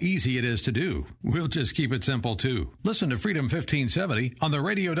considering how easy it is to do, we'll just keep it simple, too. Listen to Freedom 1570 on the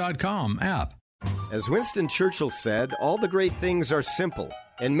radio.com app. As Winston Churchill said, all the great things are simple,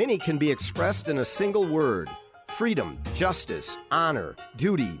 and many can be expressed in a single word. Freedom, justice, honor,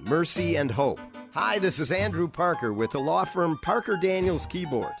 duty, mercy, and hope. Hi, this is Andrew Parker with the law firm Parker Daniels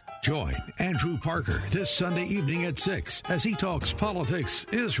Keyboard. Join Andrew Parker this Sunday evening at 6 as he talks politics,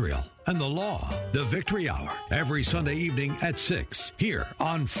 Israel, and the law. The Victory Hour, every Sunday evening at 6, here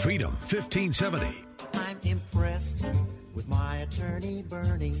on Freedom 1570. I'm impressed with my attorney,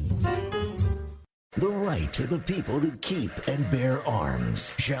 Bernie. The right of the people to keep and bear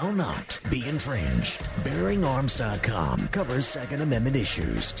arms shall not be infringed. BearingArms.com covers Second Amendment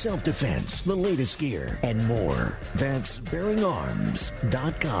issues, self-defense, the latest gear, and more. That's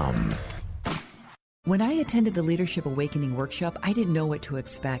BearingArms.com. When I attended the Leadership Awakening workshop, I didn't know what to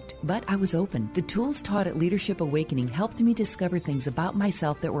expect, but I was open. The tools taught at Leadership Awakening helped me discover things about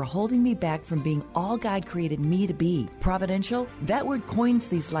myself that were holding me back from being all God created me to be. Providential? That word coins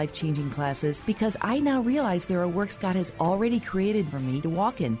these life-changing classes because I now realize there are works God has already created for me to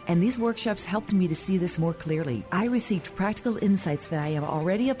walk in, and these workshops helped me to see this more clearly. I received practical insights that I am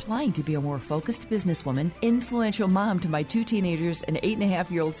already applying to be a more focused businesswoman, influential mom to my 2 teenagers, an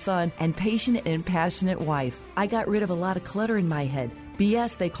 8.5-year-old son, and patient and passionate wife. I got rid of a lot of clutter in my head.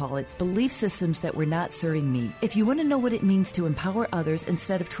 BS, they call it, belief systems that were not serving me. If you want to know what it means to empower others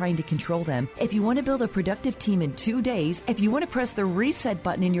instead of trying to control them, if you want to build a productive team in 2 days, if you want to press the reset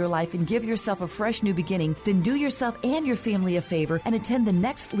button in your life and give yourself a fresh new beginning, then do yourself and your family a favor and attend the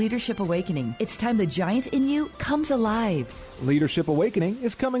next Leadership Awakening. It's time the giant in you comes alive. Leadership Awakening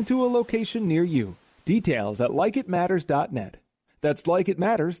is coming to a location near you. Details at likeitmatters.net. That's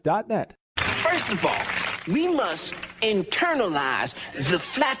likeitmatters.net. First of all, we must internalize the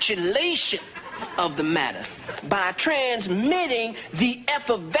flatulation of the matter by transmitting the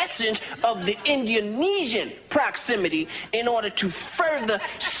effervescence of the Indonesian proximity in order to further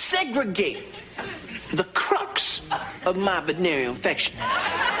segregate the crux of my venereal infection.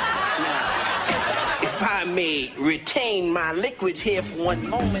 Now, if I may retain my liquids here for one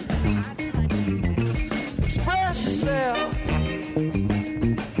moment. Express yourself.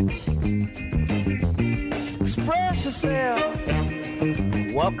 Express yourself.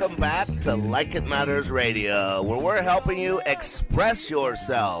 Welcome back to Like It Matters Radio, where we're helping you express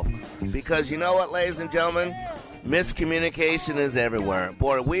yourself. Because you know what, ladies and gentlemen? Miscommunication is everywhere.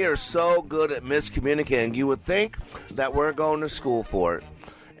 Boy, we are so good at miscommunicating. You would think that we're going to school for it.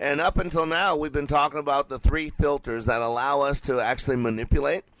 And up until now, we've been talking about the 3 filters that allow us to actually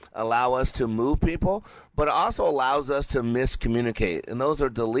manipulate, allow us to move people, but it also allows us to miscommunicate. And those are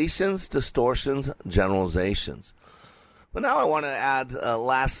deletions, distortions, generalizations. But now I want to add a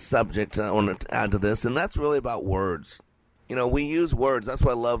last subject I want to add to this, and that's really about words. You know, we use words. That's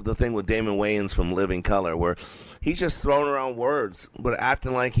why I love the thing with Damon Wayans from Living Color, where he's just throwing around words, but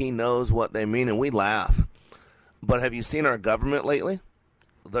acting like he knows what they mean, and we laugh. But have you seen our government lately?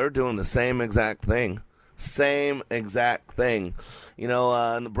 They're doing the same exact thing. Same exact thing. You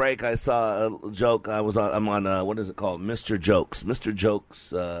know, in the break, I saw a joke. I'm on what is it called? Mr. Jokes,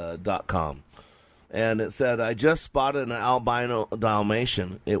 MrJokes.com. And it said, I just spotted an albino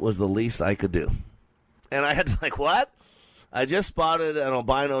Dalmatian. It was the least I could do. And I had to what? I just spotted an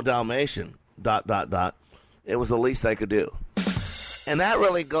albino Dalmatian, ... It was the least I could do. And that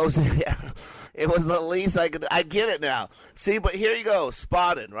really goes, yeah, it was the least I could do. I get it now. See, but here you go,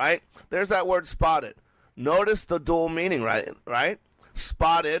 spotted, right? There's that word spotted. Notice the dual meaning, right?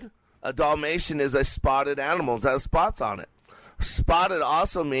 Spotted, a Dalmatian is a spotted animal. It has spots on it. Spotted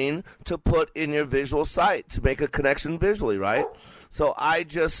also mean to put in your visual sight, to make a connection visually, right? So I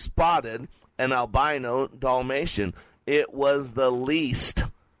just spotted an albino Dalmatian. It was the least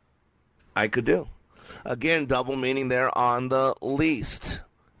I could do. Again, double meaning there on the least,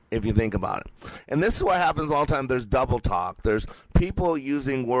 if you think about it. And this is what happens all the time. There's double talk. There's people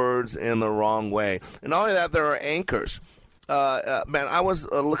using words in the wrong way. And not only that, there are anchors. Man, I was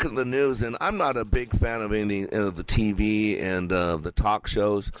looking at the news, and I'm not a big fan of any of the TV and the talk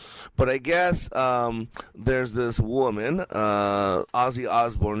shows, but I guess there's this woman, Ozzy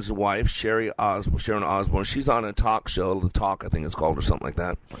Osbourne's wife, Sharon Osbourne. She's on a talk show, The Talk, I think it's called, or something like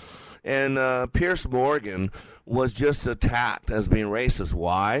that. And Piers Morgan was just attacked as being racist.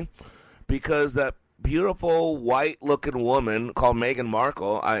 Why? Because that beautiful white-looking woman called Meghan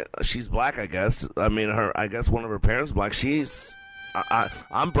Markle. She's black, I guess. I mean, I guess one of her parents is black.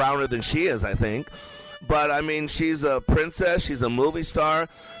 I'm browner than she is, I think. But I mean, she's a princess. She's a movie star.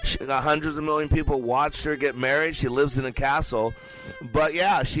 Hundreds of million people watched her get married. She lives in a castle. But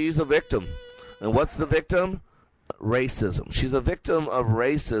yeah, she's a victim. And what's the victim? Racism. She's a victim of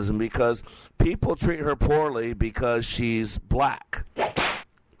racism because people treat her poorly because she's black.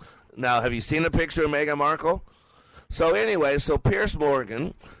 Now, have you seen a picture of Meghan Markle? So anyway, Piers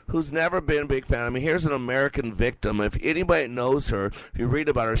Morgan, who's never been a big fan. I mean, here's an American victim. If anybody knows her, if you read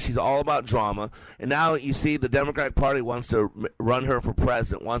about her, she's all about drama. And now you see the Democratic Party wants to run her for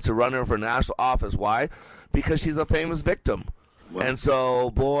president, wants to run her for national office. Why? Because she's a famous victim. Wow. And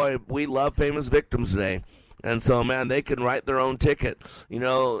so, boy, we love famous victims today. And so, man, they can write their own ticket. You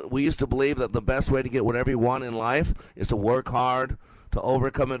know, we used to believe that the best way to get whatever you want in life is to work hard, to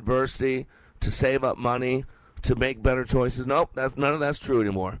overcome adversity, to save up money, to make better choices. Nope, none of that's true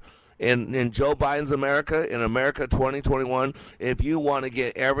anymore. In Joe Biden's America, in America 2021, if you want to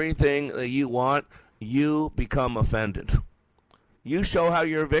get everything that you want, you become offended. You show how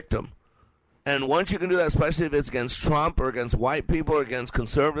you're a victim. And once you can do that, especially if it's against Trump or against white people or against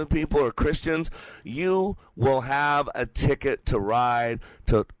conservative people or Christians, you will have a ticket to ride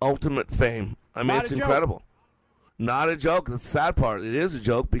to ultimate fame. I mean, it's incredible. Not a joke. That's the sad part. It is a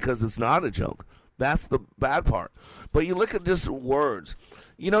joke because it's not a joke. That's the bad part. But you look at just words.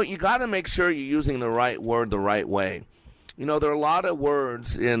 You know, you got to make sure you're using the right word the right way. You know, there are a lot of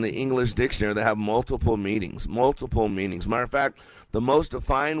words in the English dictionary that have multiple meanings. Matter of fact, the most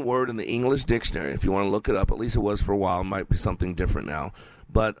defined word in the English dictionary, if you want to look it up, at least it was for a while, it might be something different now,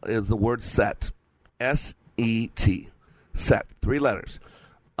 but is the word set. S-E-T. Set. 3 letters.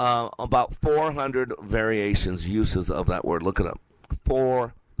 About 400 variations, uses of that word. Look it up.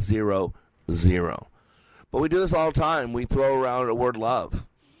 400. But we do this all the time. We throw around the word love.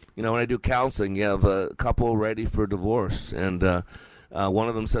 You know, when I do counseling, you have a couple ready for divorce, and one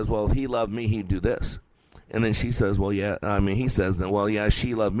of them says, well, if he loved me, he'd do this. And then she says, well, yeah, he says, well, yeah,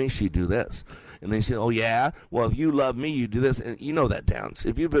 she loved me, she'd do this. And then she says, oh, yeah, well, if you love me, you do this. And you know that dance.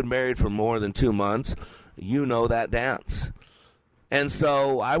 If you've been married for more than 2 months, you know that dance. And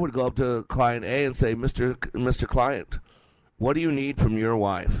so I would go up to client A and say, Mr. Client, what do you need from your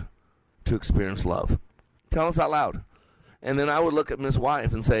wife to experience love? Tell us out loud. And then I would look at Miss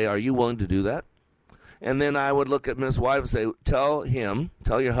Wife and say, are you willing to do that? And then I would look at Miss Wife and say, tell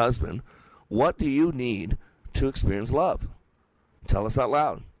your husband, what do you need to experience love? Tell us out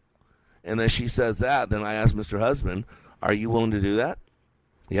loud. And then she says that, then I ask Mr. Husband, are you willing to do that?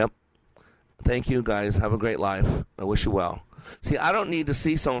 Yep. Thank you, guys. Have a great life. I wish you well. See, I don't need to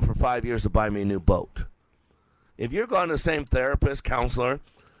see someone for 5 years to buy me a new boat. If you're going to the same therapist, counselor,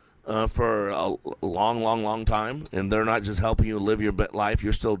 for a long time, and they're not just helping you live your life,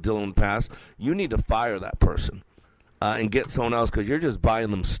 you're still dealing with the past, you need to fire that person and get someone else because you're just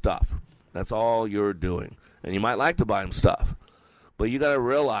buying them stuff. That's all you're doing. And you might like to buy them stuff. But you got to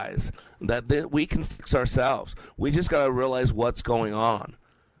realize that we can fix ourselves. We just got to realize what's going on.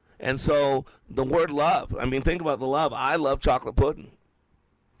 And so the word love, I mean, think about the love. I love chocolate pudding.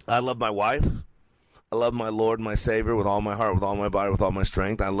 I love my wife. I love my Lord and my Savior with all my heart, with all my body, with all my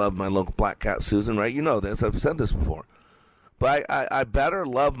strength. I love my little black cat, Susan, right? You know this. I've said this before. But I better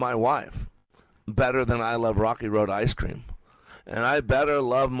love my wife. better than I love Rocky Road ice cream. And I better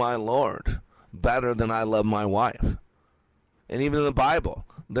love my Lord better than I love my wife. And even in the Bible,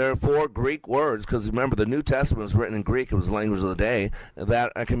 there are 4 Greek words, because remember, the New Testament was written in Greek, it was the language of the day,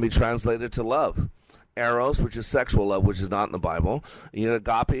 that can be translated to love. Eros, which is sexual love, which is not in the Bible. You have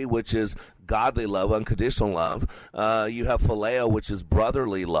agape, which is godly love, unconditional love. You have phileo, which is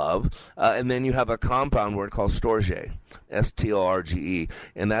brotherly love. And then you have a compound word called storge, S-T-O-R-G-E.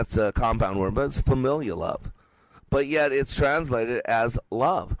 And that's a compound word, but it's familial love. But yet it's translated as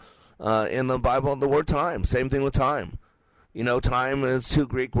love. In the Bible, the word time, same thing with time. You know, time is 2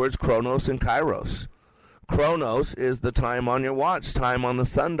 Greek words, chronos and kairos. Chronos is the time on your watch, time on the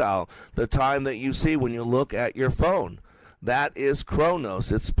sundial, the time that you see when you look at your phone. That is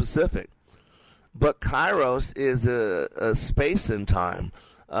chronos. It's specific. But kairos is a space and time,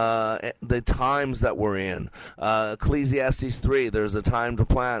 the times that we're in. Ecclesiastes 3, there's a time to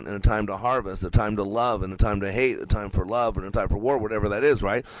plant and a time to harvest, a time to love and a time to hate, a time for love and a time for war, whatever that is,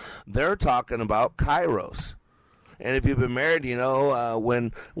 right? They're talking about kairos. And if you've been married, you know,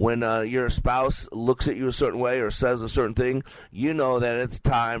 when your spouse looks at you a certain way or says a certain thing, you know that it's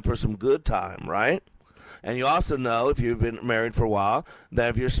time for some good time, right? And you also know, if you've been married for a while, that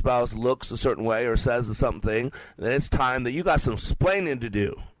if your spouse looks a certain way or says something, then it's time that you got some explaining to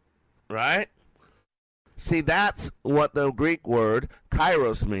do, right? See, that's what the Greek word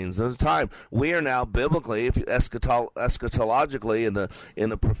kairos means. There's a time. We are now biblically, if you, eschatologically, in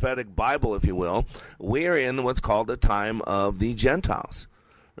the prophetic Bible, if you will, we are in what's called the time of the Gentiles.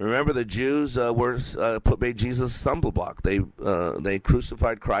 Remember, the Jews made Jesus a stumbling block. They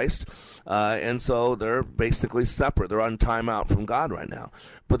crucified Christ, and so they're basically separate. They're on time out from God right now.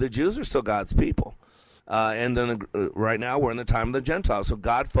 But the Jews are still God's people. And then right now we're in the time of the Gentiles. So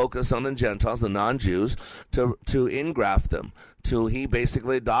God focused on the Gentiles, the non-Jews, to ingraft them. He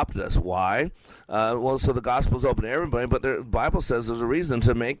basically adopted us. Why? So the gospel's open to everybody, but the Bible says there's a reason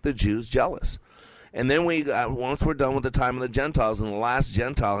to make the Jews jealous. And then once we're done with the time of the Gentiles and the last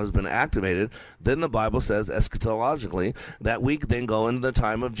Gentile has been activated, then the Bible says eschatologically that we then go into the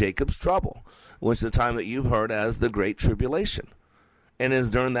time of Jacob's trouble, which is the time that you've heard as the Great Tribulation. And it's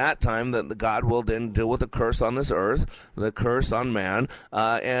during that time that God will then deal with the curse on this earth, the curse on man,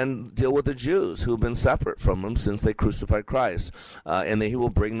 and deal with the Jews who've been separate from him since they crucified Christ. And he will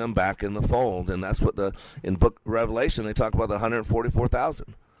bring them back in the fold. And that's what in book Revelation, they talk about the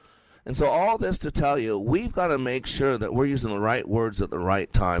 144,000. And so all this to tell you, we've got to make sure that we're using the right words at the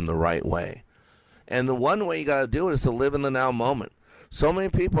right time, the right way. And the one way you got to do it is to live in the now moment. So many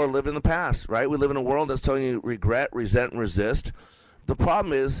people are living in the past, right? We live in a world that's telling you regret, resent, and resist. The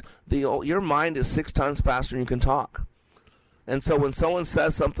problem is your mind is 6 times faster than you can talk. And so when someone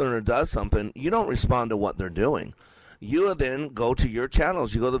says something or does something, you don't respond to what they're doing. You then go to your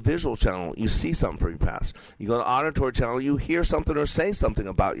channels. You go to the visual channel. You see something from your past. You go to the auditory channel. You hear something or say something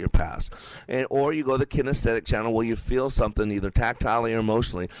about your past. Or you go to the kinesthetic channel where you feel something either tactilely or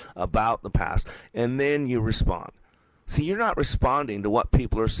emotionally about the past. And then you respond. See, you're not responding to what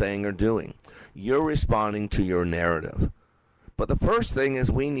people are saying or doing. You're responding to your narrative. But the first thing is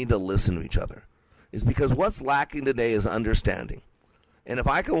we need to listen to each other. Is because what's lacking today is understanding. And if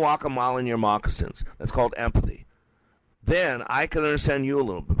I can walk a mile in your moccasins, that's called empathy. Then I can understand you a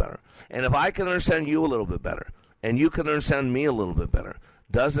little bit better. And if I can understand you a little bit better, and you can understand me a little bit better,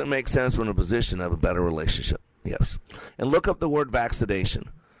 does it make sense we're in a position to have a better relationship? Yes. And look up the word vaccination.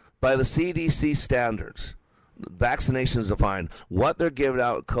 By the CDC standards, vaccination is defined. What they're giving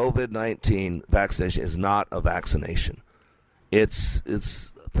out, COVID-19 vaccination, is not a vaccination. It's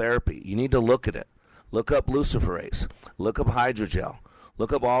therapy. You need to look at it. Look up luciferase. Look up hydrogel.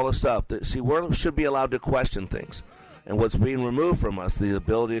 Look up all the stuff. See, we should be allowed to question things. And what's being removed from us, the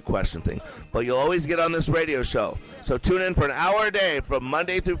ability to question things. But you'll always get on this radio show. So tune in for an hour a day from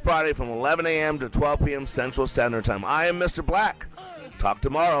Monday through Friday from 11 a.m. to 12 p.m. Central Standard Time. I am Mr. Black. Talk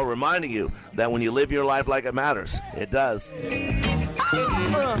tomorrow, reminding you that when you live your life like it matters, it does.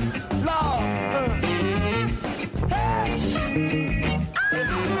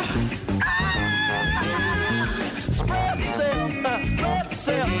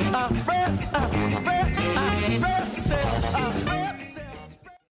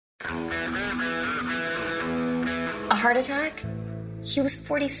 A heart attack? He was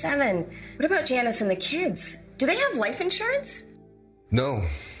 47. What about Janice and the kids? Do they have life insurance? No.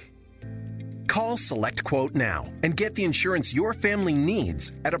 Call SelectQuote now and get the insurance your family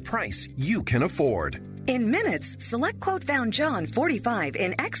needs at a price you can afford. In minutes, SelectQuote found John, 45,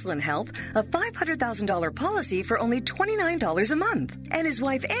 in excellent health, a $500,000 policy for only $29 a month. And his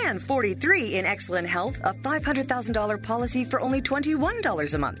wife, Ann, 43, in excellent health, a $500,000 policy for only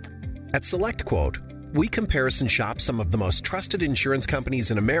 $21 a month. At SelectQuote, we comparison shop some of the most trusted insurance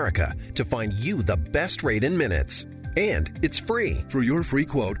companies in America to find you the best rate in minutes. And it's free. For your free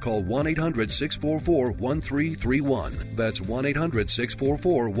quote, call 1-800-644-1331. That's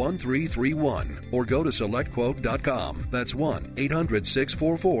 1-800-644-1331. Or go to SelectQuote.com. That's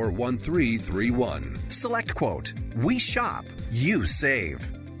 1-800-644-1331. SelectQuote. We shop. You save.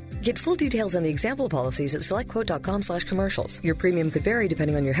 Get full details on the example policies at selectquote.com/commercials. Your premium could vary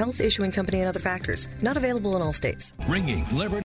depending on your health, issuing company, and other factors. Not available in all states. Ringing Liberty.